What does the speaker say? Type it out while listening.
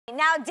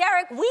Now,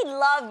 Derek, we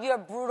love your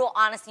brutal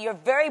honesty. You're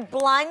very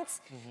blunt.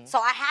 So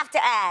I have to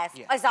ask,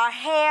 is our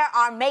hair,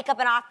 our makeup,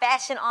 and our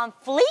fashion on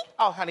fleek?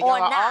 Oh, honey,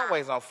 y'all are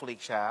always on fleek,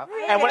 child.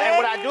 Really? And what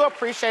I do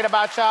appreciate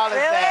about y'all is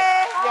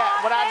that,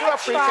 what I do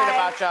appreciate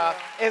about y'all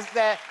is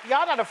that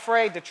y'all not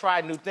afraid to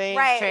try new things,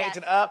 change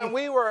it up. When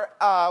we were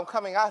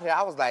coming out here,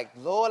 I was like,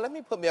 Lord, let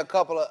me put me a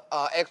couple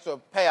of extra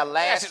pair of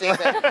lashes. And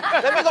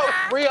let me go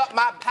free up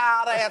my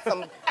powder and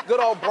some good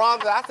old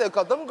bronzer. I said,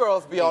 because them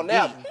girls be on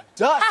there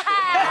dusty.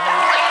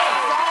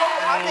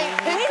 I mean,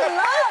 we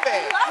love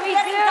it.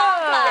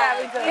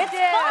 It's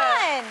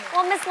fun.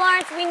 Well, Miss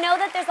Lawrence, we know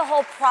that there's a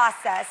whole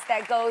process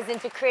that goes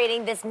into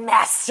creating this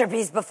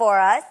masterpiece before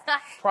us.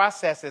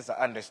 Process is an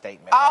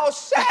understatement. Oh,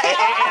 shit.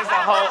 It is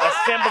a whole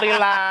assembly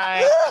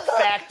line,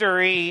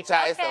 factory.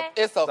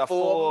 It's a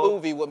full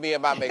movie with me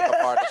and my makeup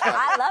artist.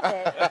 I love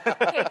it.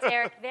 Okay,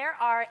 Derek, there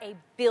are a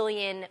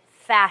billion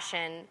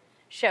fashion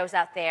shows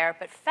out there,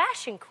 but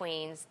Fashion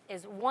Queens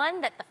is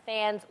one that the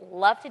fans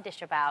love to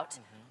dish about.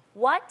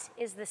 What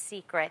is the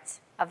secret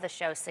of the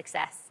show's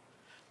success?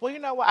 Well, you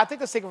know what? I think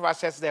the secret of our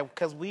success is that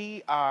because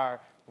we are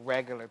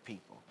regular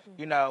people.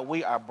 You know,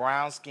 we are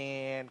brown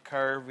skinned,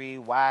 curvy,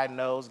 wide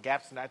nose,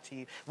 gaps in our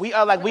teeth. We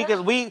are like, you're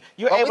able to. We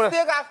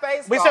still got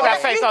face on. We still got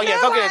face on,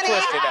 yes. Don't get it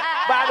twisted.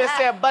 But I just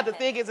said, but the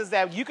thing is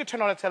that you can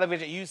turn on the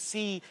television, you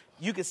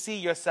can see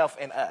yourself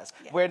in us.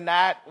 Yeah.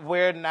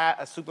 We're not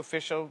a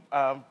superficial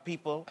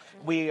people.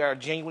 We are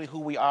genuinely who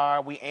we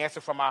are. We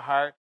answer from our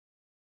heart.